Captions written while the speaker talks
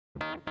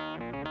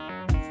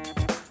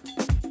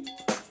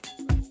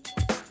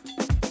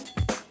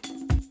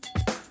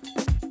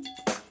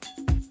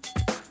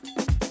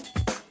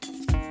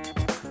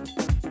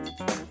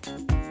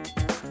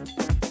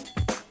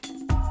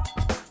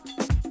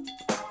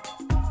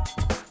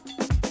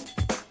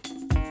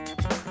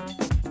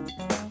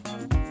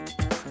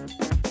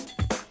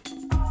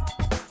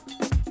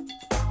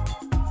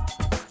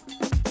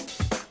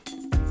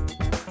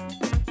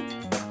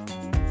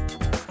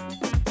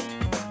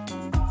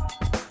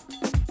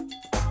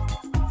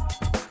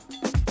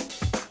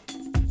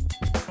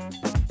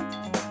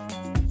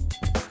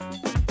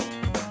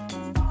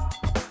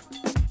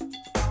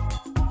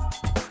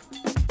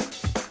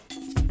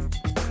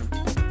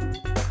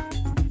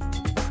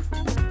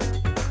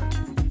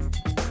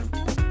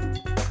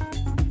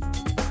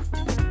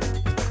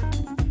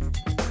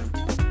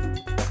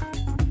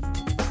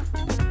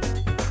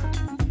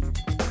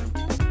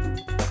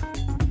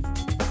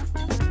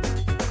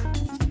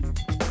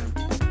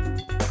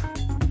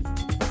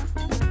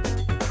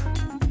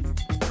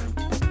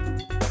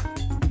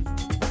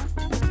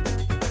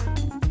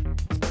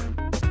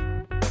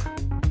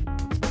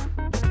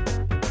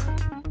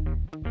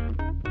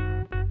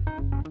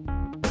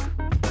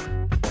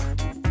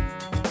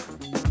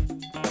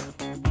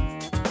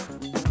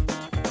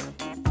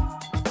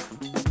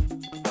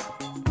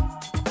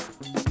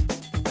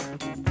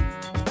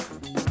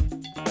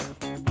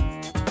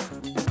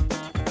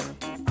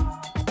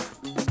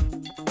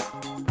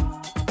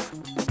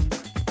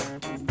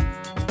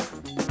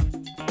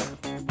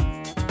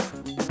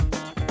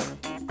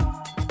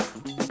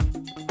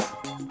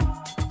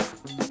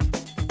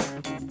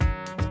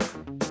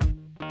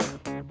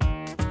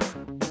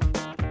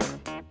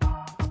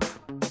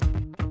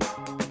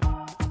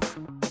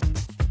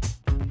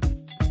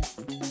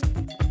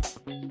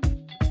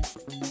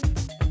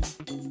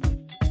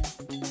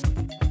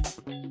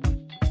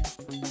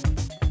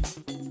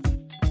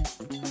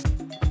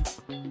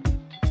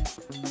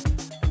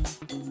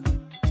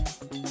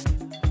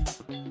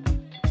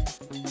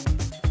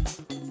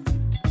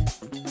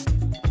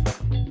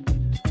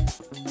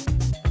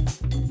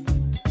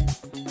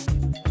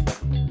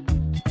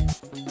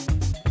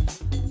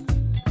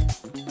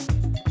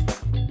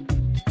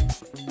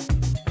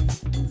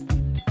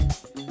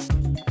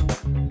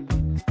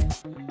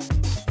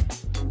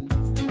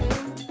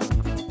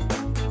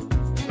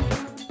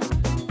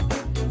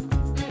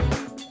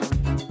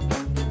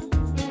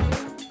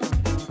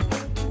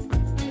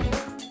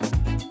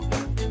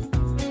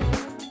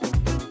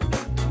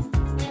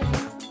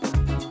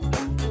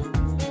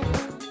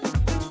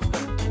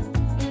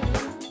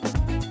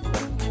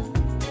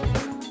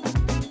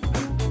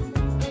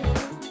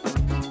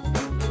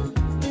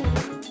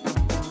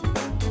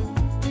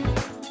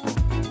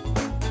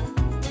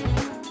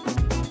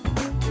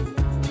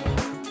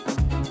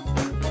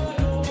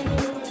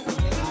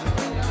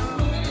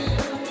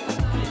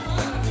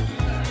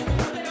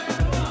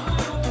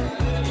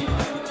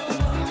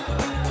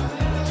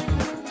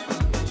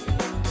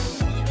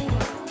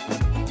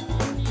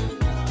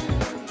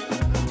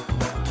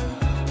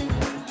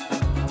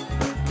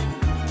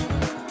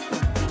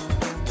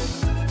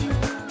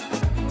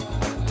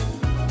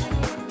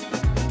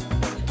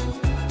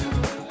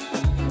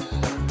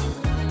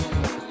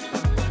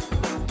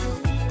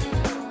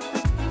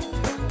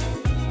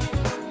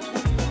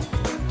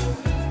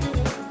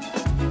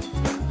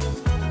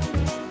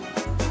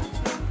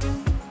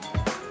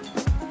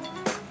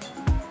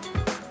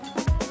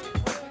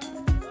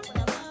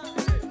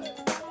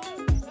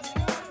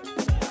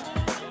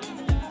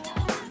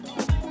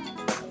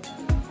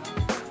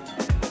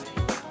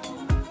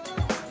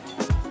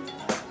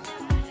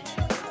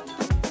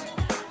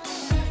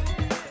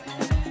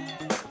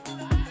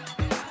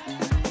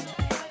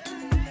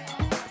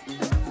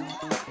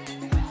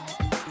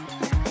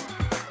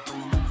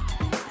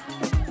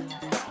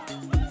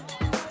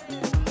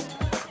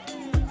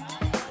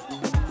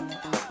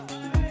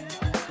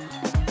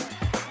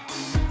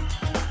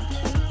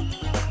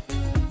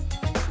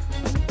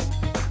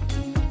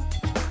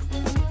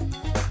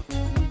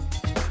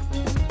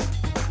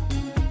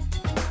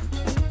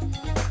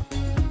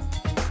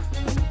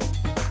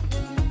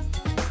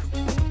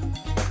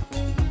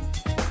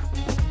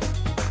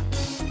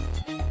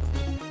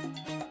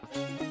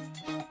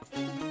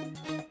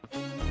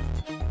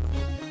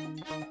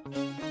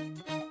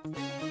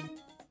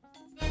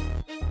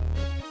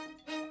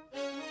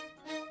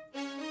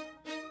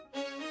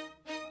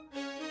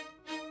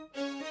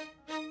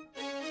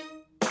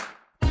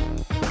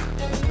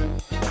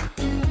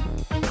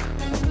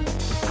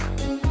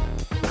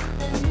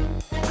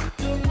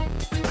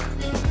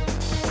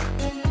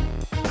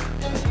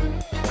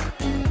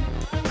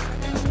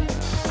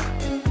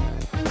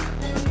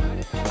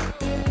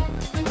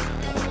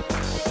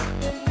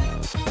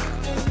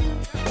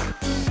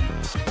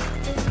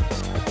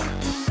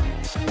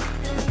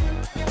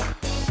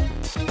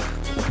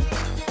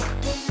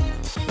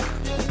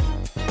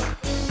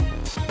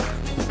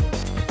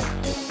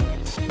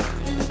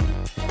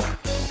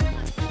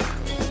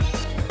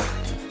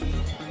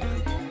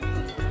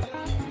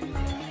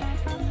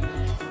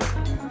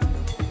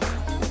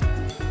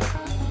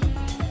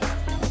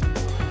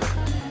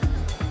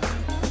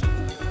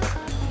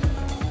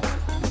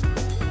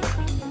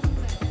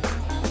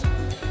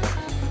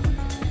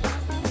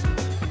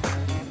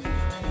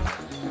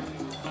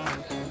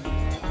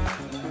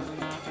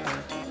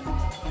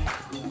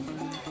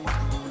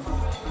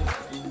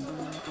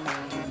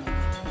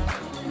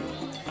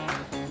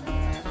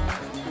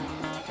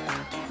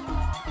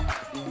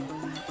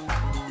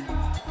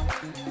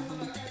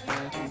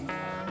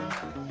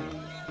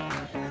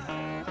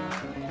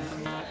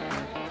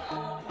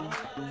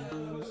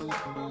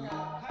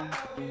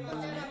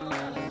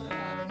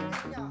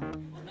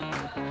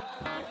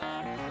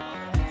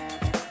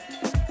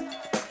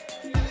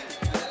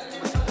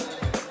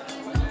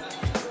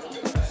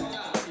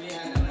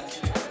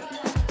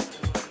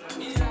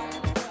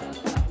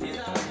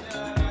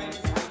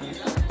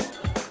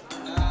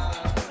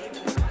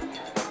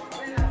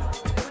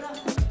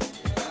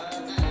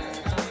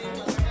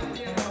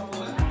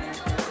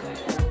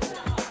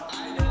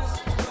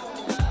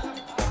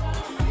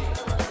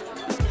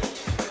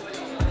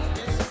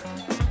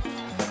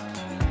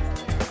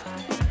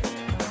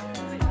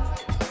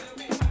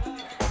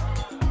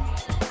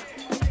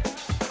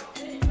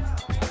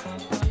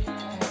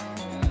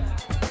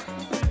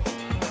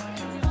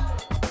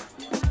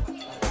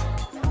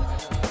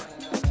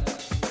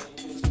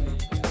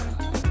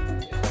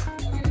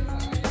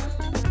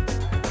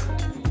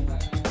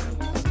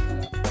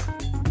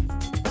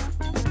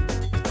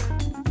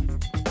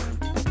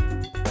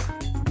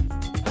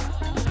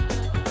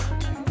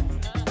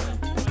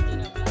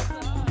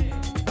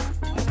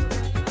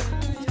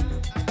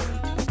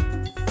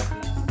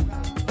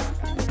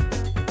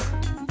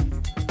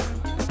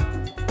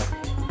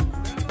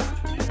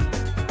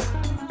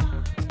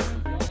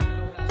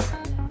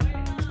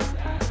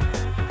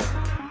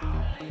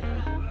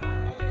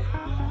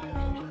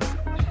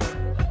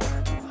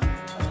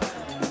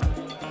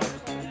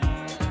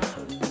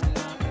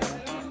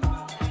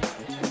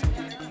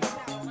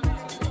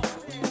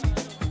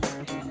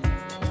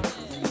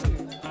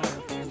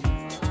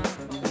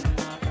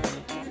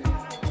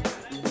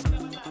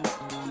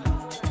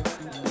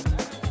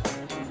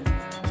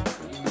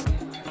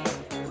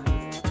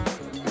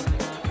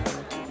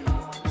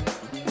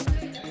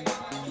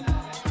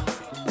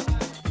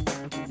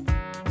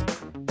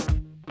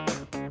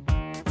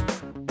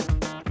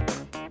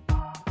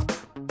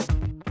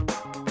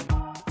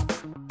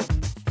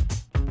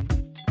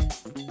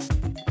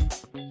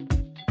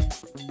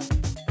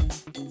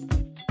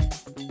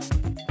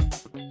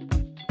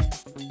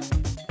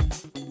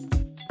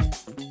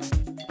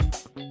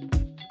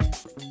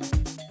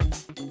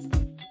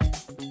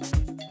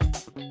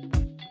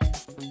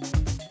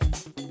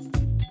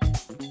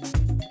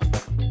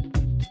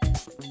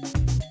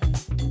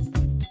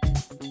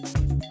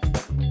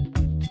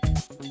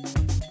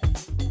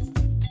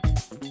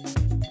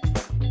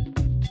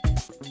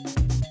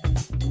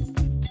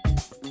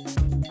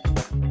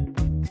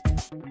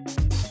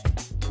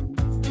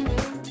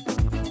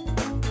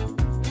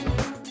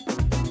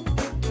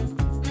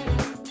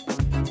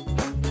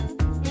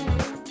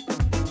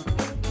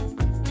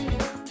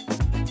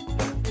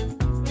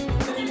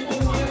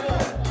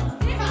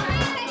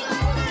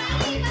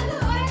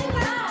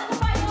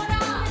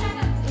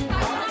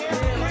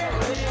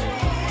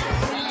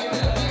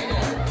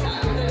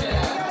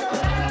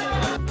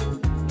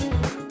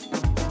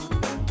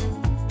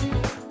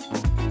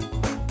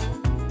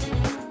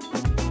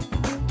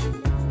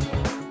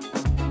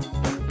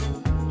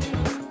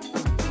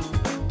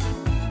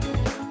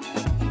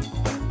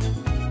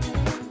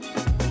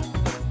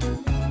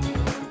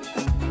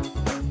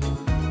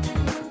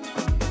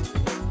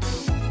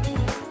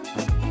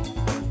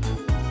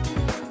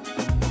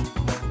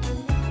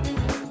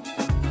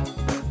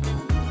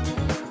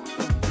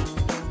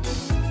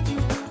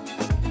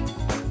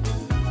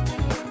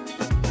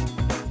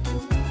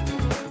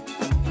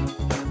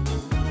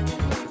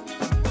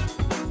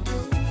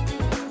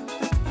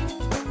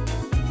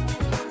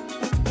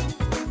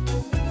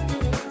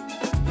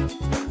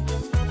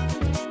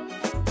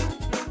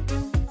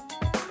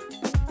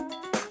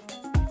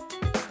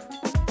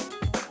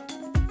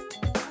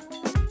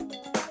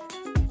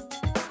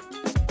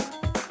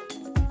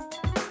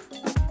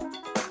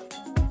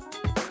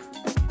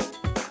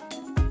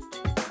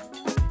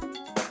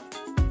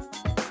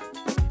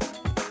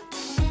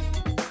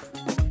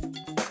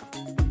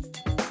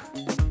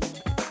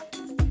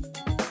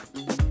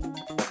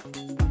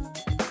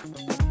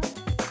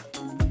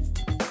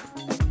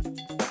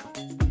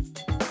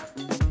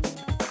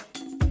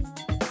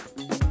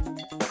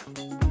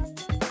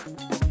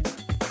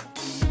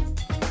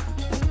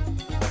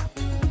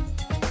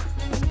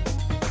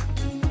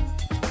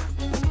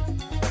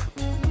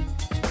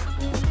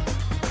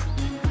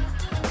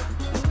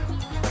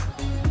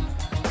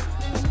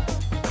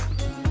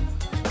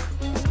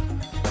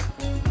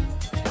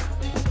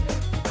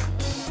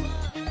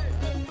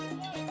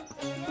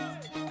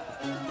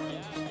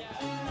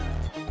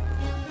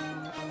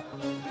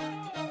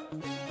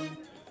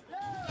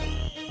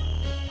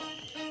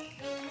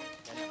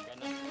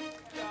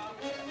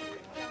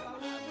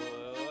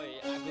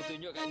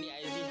duduk kat ni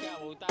Aziz kan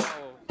baru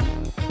tahu.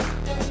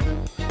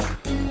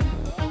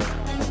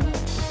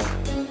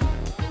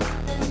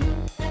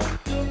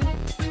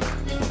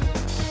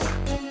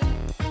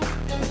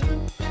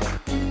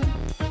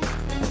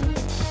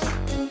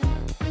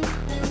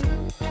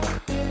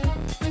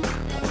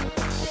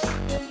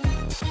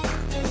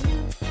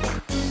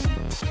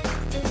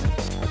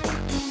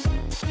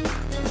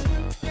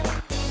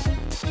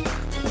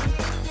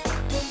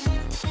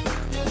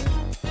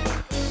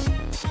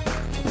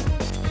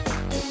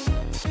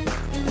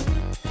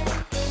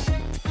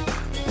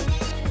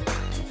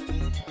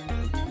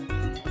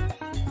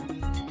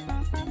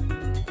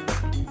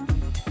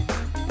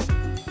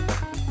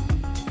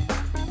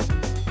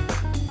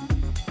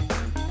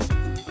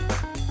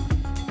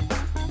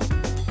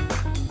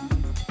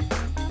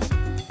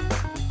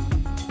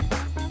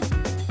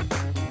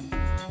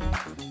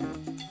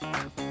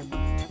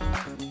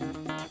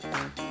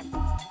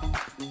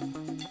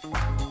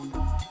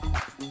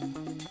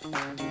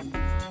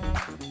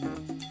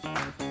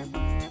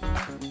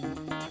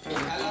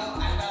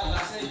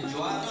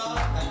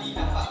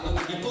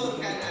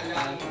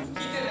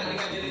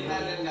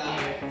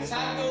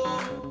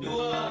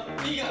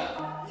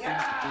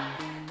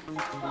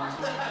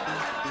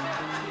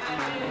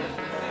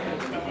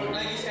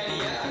 Lagi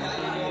sekali ya,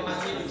 agaknya dengan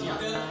masih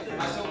bercerita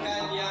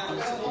pasukan yang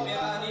semua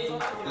merah ni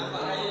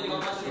nampak raya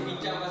dengan masih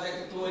bincang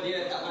pasal ketua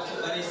dia tak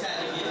masuk barisan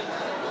lagi.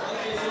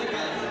 Okey,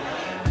 silakan.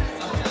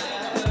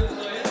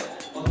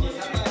 Okey,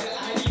 sampai ada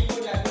ahli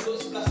pun dah duduk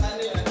sebelah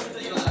sana dah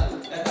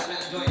tak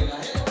nak join dah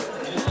ya.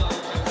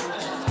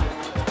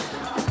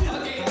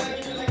 Okey, kalau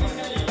kita lagi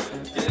sekali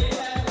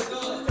jeritan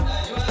untuk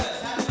juara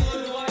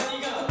 1, 2, 3.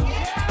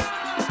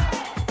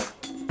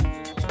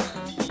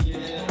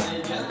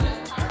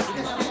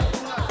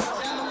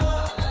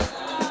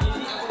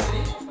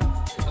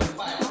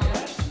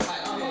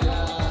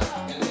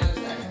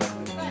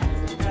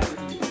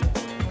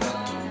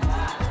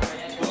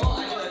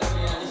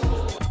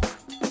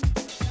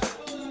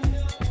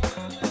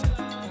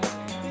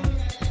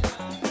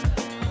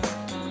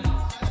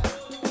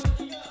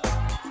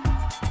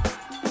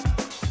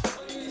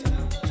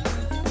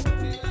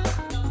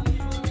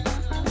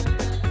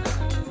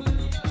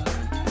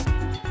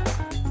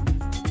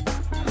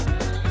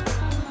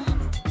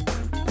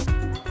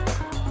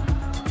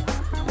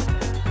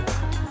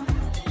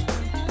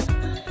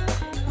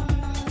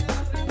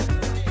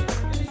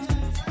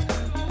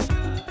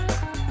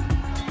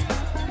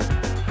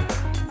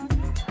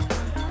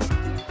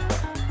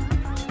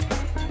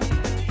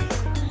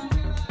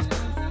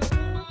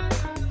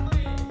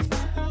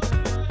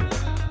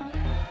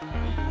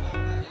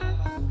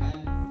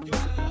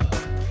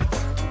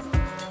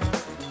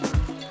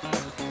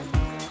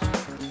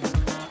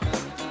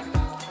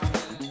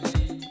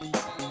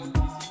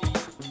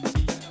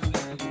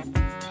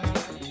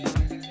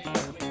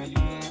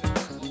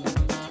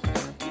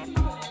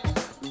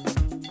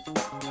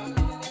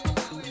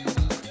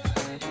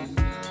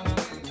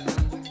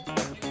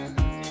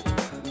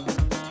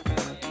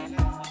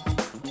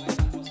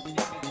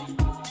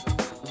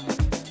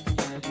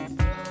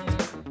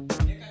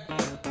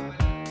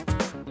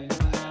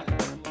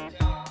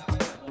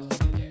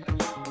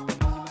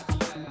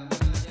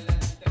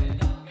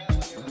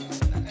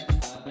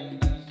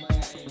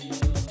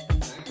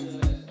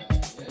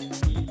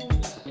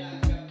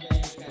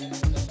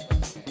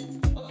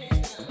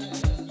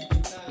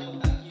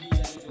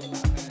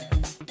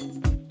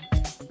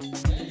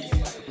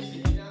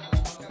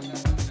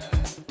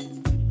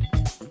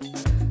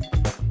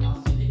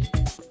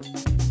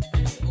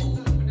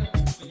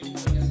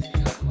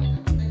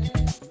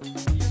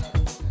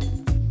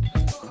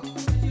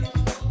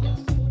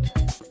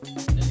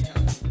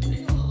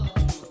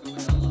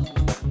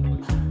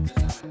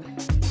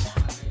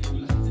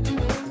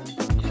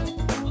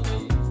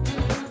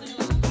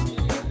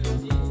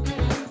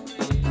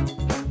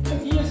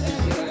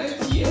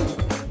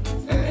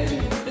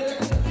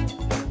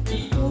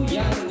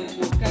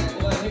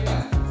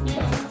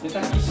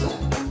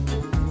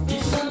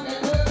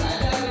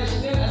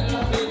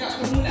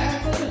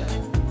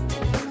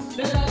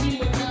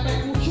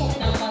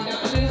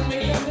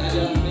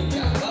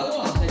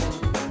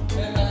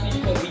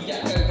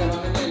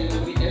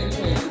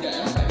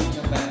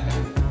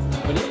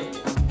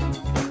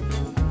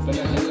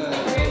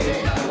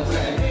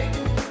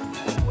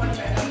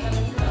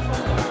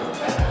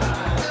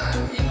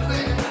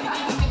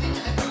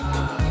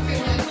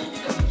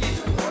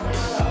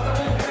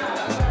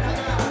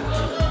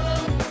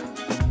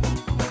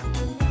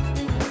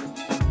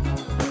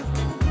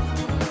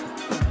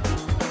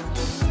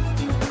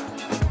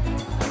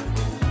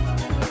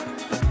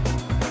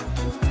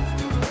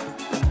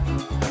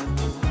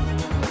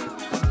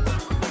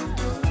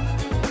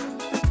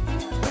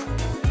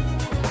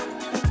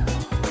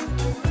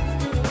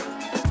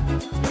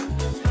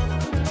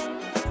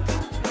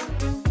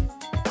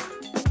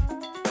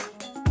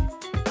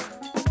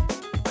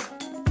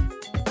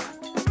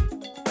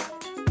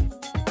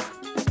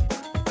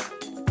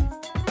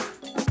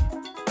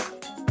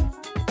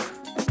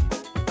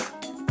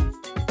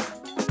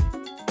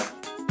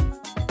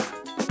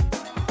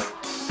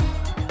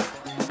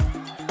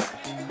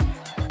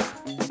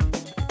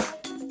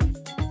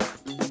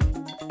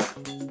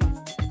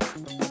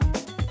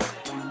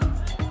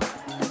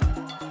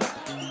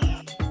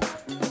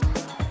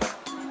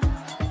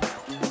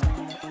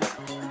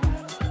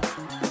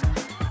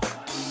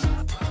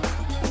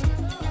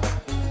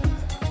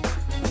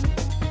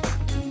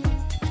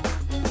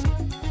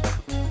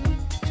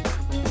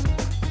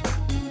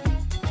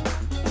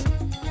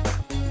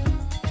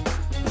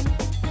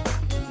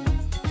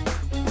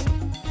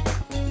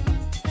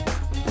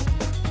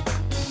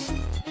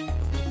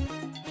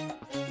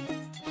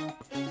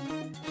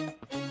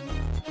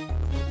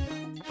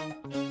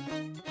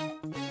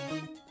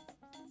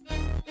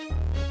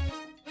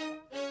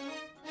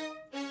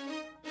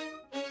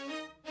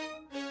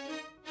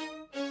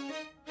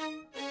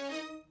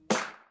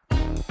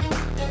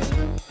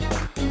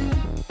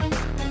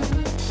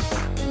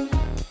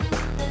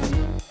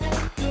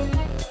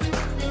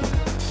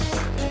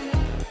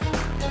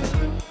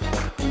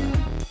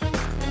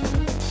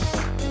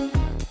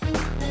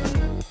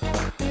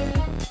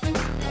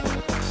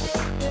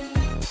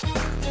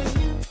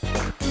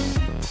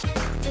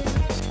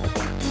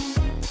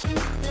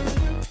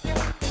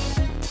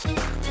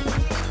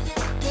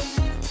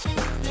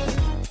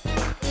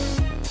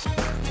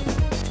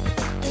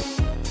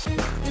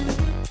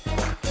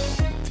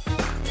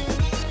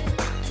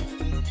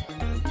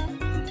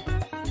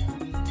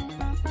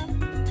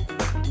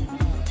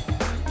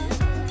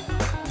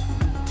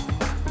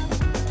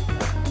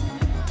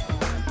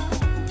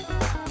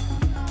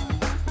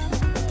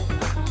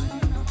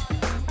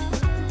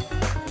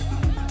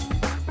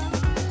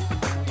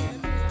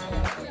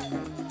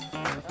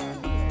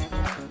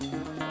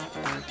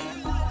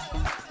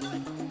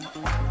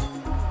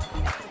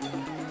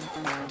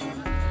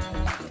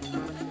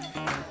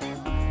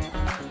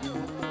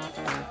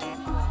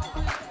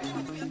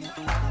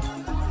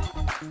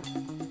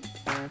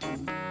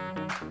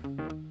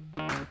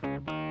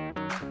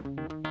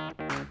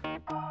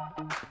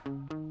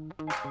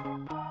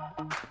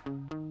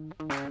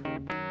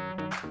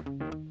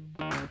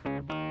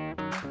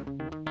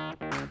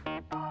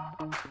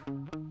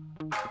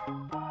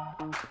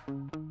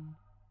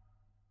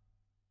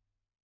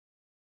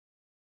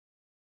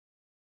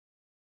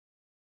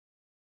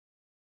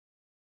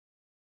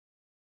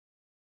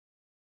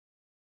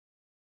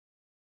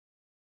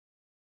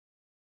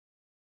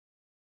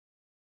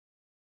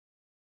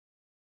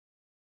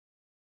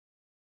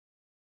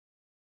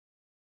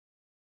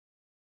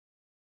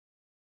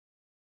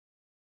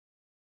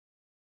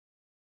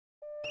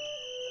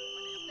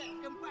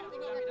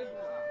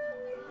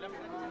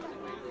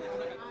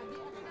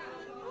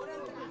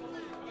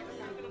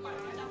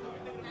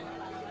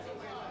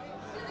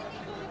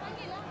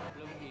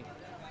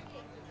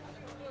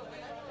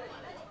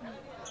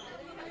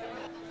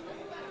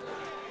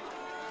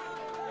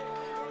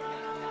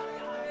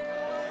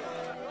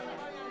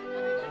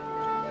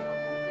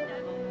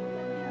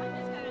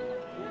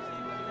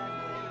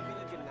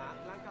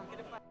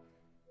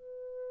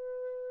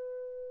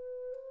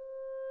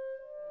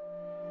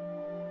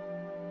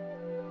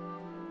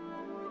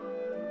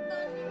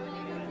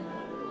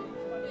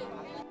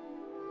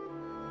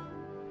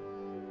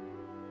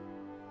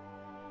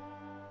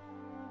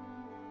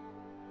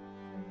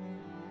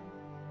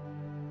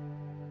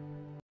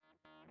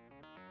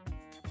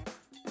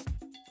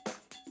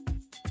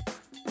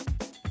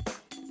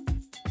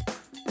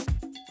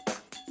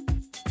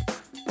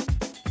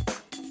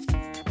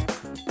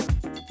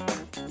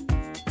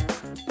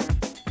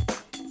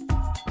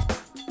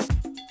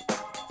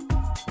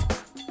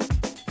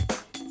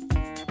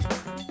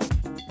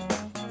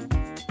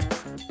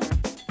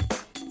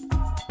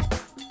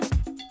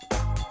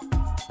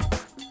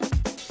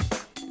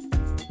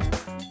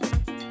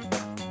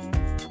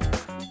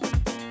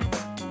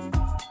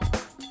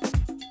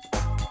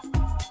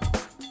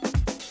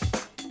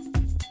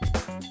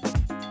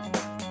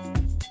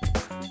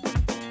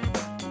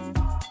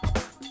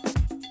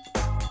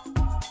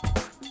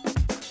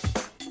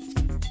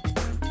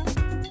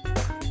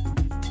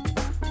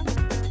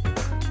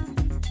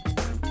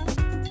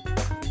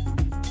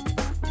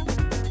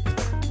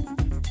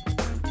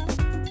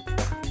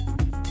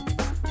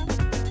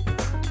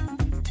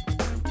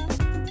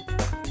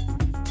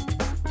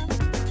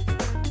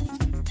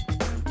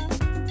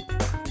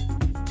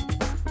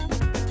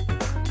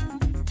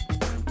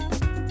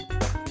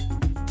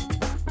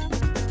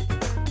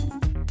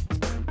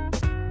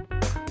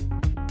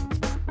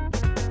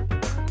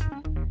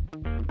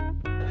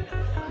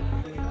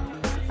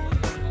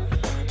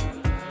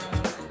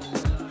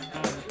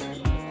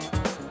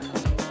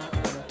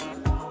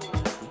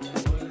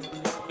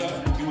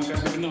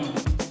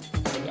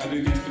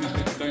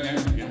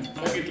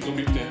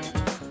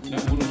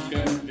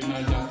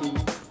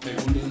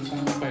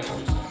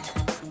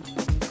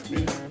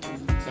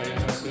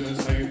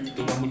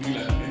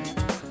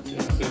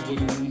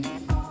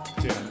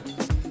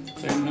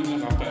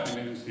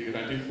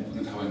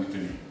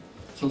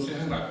 So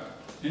saya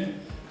harap,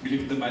 bila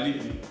kita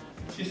balik ni,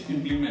 just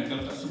implement.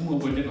 Kalau tak semua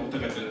pun dia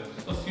doktor kata,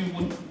 a few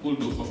pun will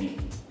do for me.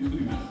 Itu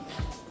enough.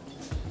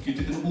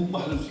 Kita kena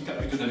ubah dalam sikap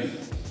kita tadi.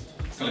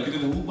 Kalau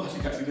kita dah ubah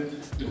sikap kita,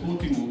 the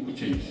whole thing will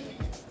change.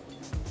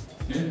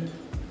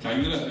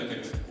 Cairlah saya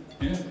kata.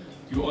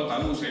 You all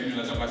tahu saya ni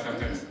latar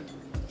belakang kan.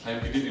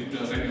 Saya pergi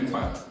daripada rank yang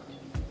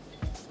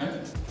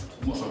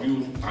 4. Most of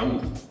you tahu.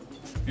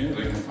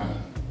 Rank yang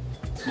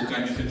 4.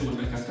 Bukannya saya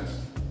turun ke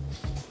atas.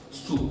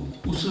 So,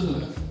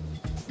 usahalah.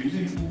 Bila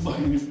ubah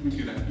ini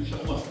pemikiran,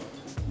 insyaAllah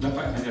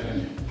dapat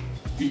jalannya.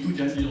 Itu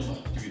janji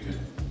Allah kita.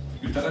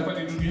 Bila tak dapat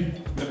di dunia,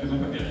 dapat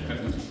di akhirat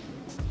nanti.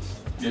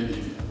 Janji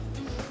dia.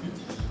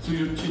 So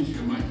you change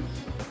your mind.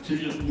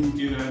 Cara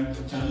pemikiran,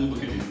 cara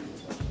bekerja.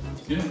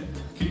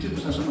 Kita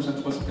bersama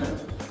satu pasukan.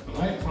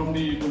 Right from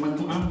the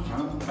pembantu am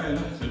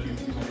sampailah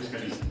sertifikat hari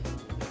sekali.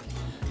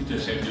 Kita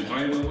saya punya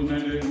driver pun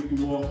ada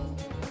involved.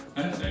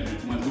 Saya punya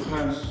pembantu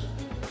khas,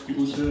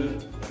 usaha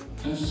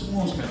dan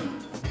semua sekali.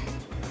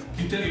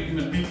 Kita in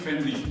a big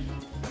family.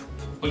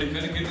 Oleh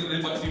kerana kita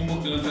dah buat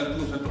teamwork dalam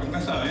satu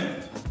angkasa,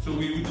 so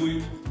we do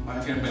it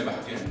bahagian by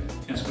bahagian.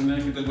 Yang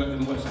sebenarnya kita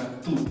buat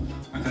satu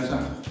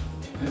angkasa.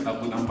 Tak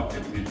pun nampak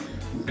dia punya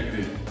impact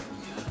dia.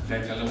 Dan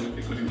kalau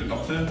according to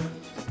doctor,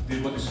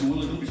 dia buat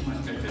smaller group is much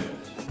better.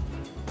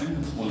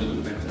 Smaller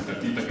group better.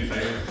 Tapi bagi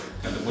saya,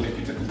 kalau boleh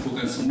kita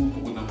kumpulkan semua,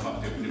 kau pun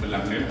nampak dia punya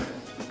belang dia.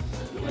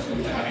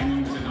 Macam hari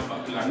ini saya nampak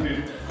belang dia.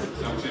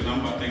 Saya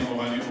nampak tengok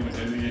orang ni pun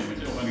macam ni,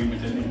 macam orang ni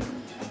macam ni.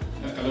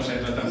 Kalau saya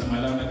datang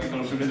semalam lagi,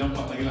 kalau sudah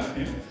nampak lagi lah.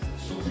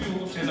 So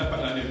few saya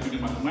dapatlah dia punya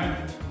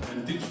maklumat dan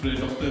tips dari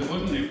doktor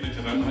pun, daripada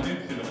ceramah dia,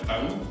 saya dapat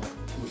tahu.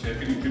 So saya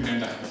kena implement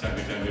dah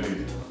cara-cara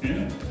dia.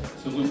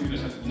 So pun tidak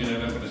satu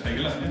pengenalan pada saya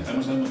lah.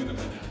 Sama-sama kita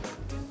belajar.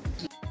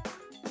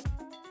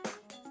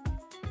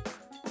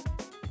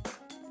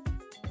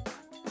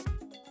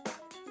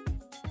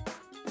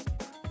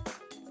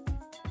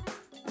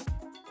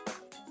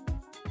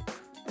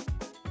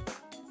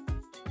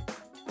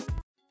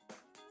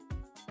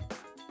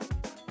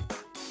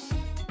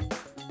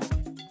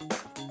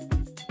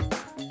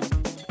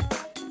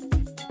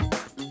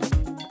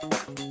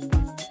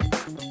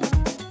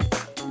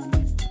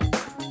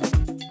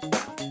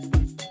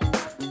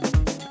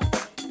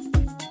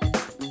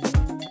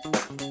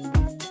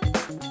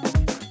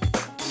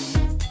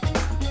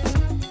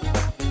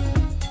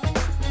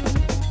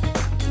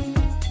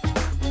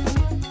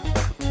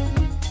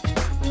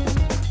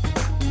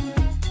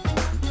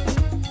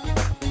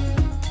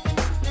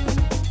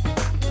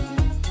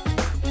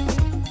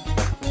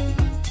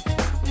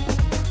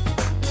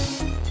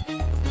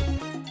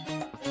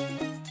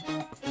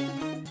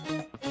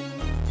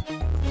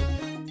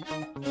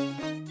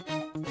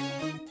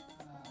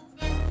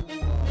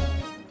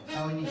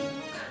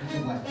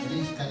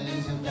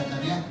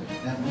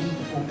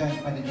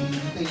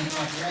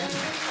 Jadi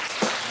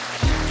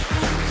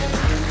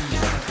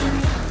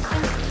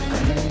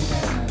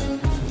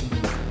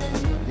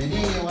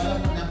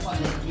walaupun nampak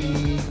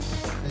lekeh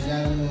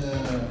secara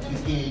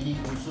fikir ini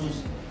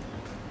khusus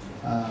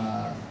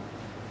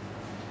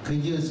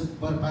kerja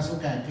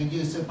berpasukan, kerja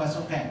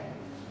sepasukan.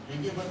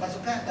 Kerja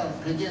berpasukan atau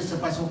kerja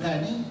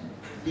sepasukan ni,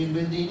 team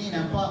building ni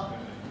nampak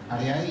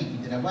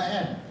hari-hari kita dah buat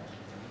kan.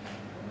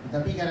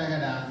 Tetapi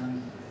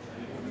kadang-kadang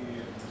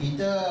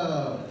kita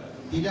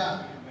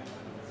tidak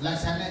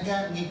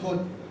laksanakan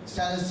mengikut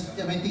secara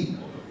sistematik.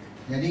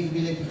 Jadi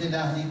bila kita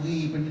dah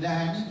diberi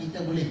pendedahan ni,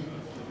 kita boleh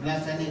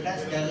melaksanakan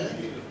secara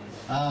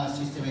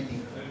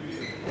sistematik.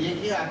 Dia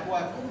kira aku,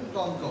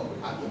 kau.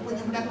 Aku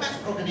punya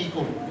pendapat, kau kena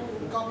ikut.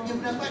 Kau punya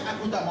pendapat,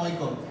 aku tak mau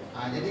ikut.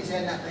 Jadi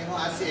saya nak tengok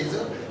hasil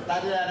tu.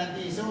 Tak adalah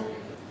nanti esok.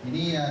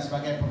 Ini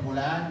sebagai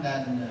permulaan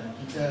dan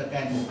kita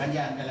akan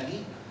panjangkan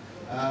lagi.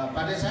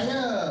 Pada saya,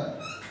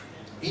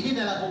 ini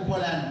dalam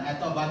kumpulan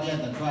atau bahagian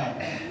tuan-tuan.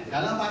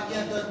 Kalau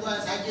bahagian tuan-tuan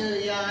saja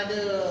yang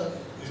ada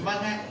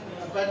semangat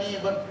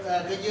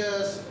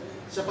kerja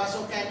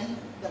sepasukan ni,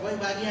 tapi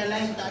bahagian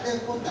lain tak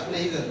ada pun tak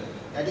boleh juga.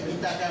 Jadi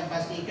kita akan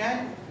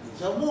pastikan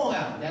semua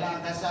orang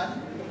dalam angkasa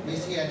ni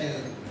mesti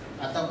ada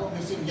ataupun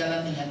mesti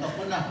menjalani atau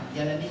pernah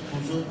menjalani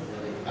khusus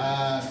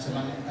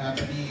semangat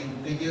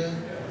kerja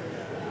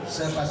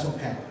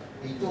sepasukan.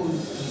 Itu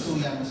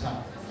yang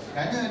besar.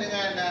 Kerana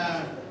dengan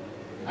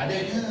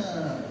adanya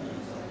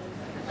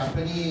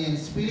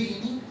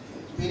spirit ini,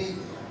 spirit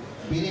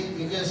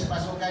kerja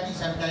sepasukan ni,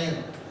 saya percaya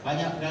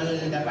banyak perkara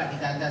yang dapat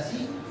kita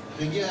atasi.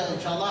 Kerja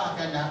insyaAllah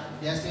akan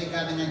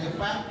dihasilkan dengan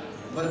cepat,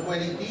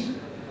 berkualiti,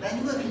 dan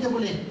juga kita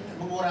boleh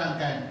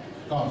mengurangkan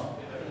kos.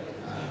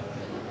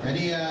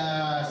 Jadi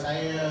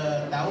saya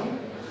tahu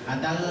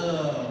antara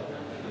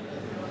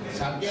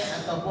subjek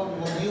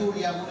ataupun modul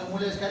yang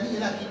mula-mula sekali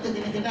ialah kita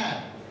kena kenal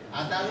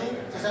antara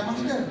sesama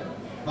kita.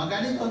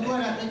 Makanya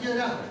tuan-tuan dah kerja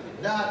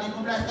dah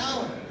 15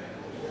 tahun,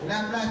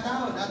 16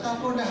 tahun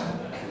ataupun dah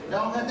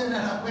orang kata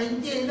dah nak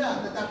pencen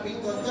dah, tetapi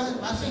tuan-tuan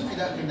masih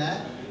tidak kenal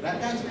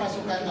rakan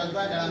sepasukan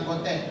tuan-tuan dalam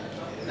konteks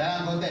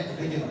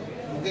kerja.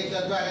 Mungkin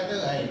tuan-tuan kata,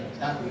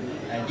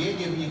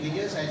 dia punya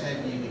kerja,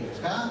 saya punya kerja.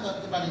 Sekarang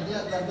tuan-tuan paling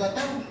tidak tuan-tuan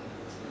tahu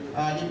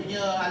dia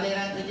punya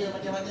aliran kerja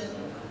macam mana.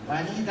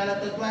 Maknanya kalau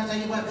tuan-tuan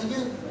saya buat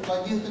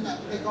kerja tu tak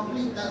boleh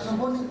komplit, tak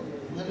sempurna,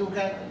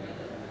 memerlukan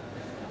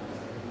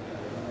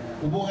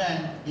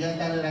hubungan di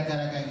antara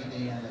rakan-rakan kita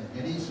yang lain.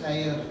 Jadi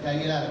saya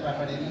percayalah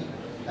lepas pada ini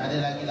tak ada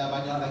lagi lah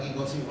banyak lagi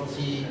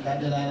gosip-gosip, tak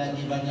ada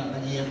lagi banyak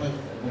lagi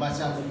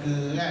membasah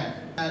muka kan.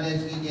 Dari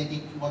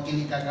segi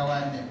mewakili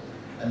kawan-kawan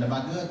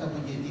lembaga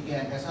ataupun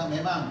JTK ANGKASA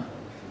memang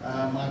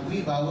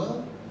mengakui bahawa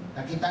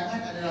kaki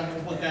tangan adalah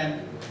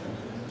merupakan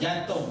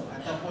jantung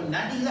ataupun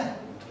nadi lah.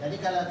 Jadi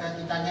kalau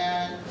kaki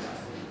tangan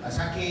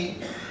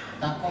sakit,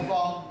 tak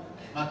perform,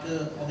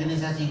 maka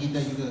organisasi kita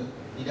juga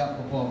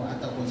tidak perform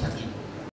ataupun sakit.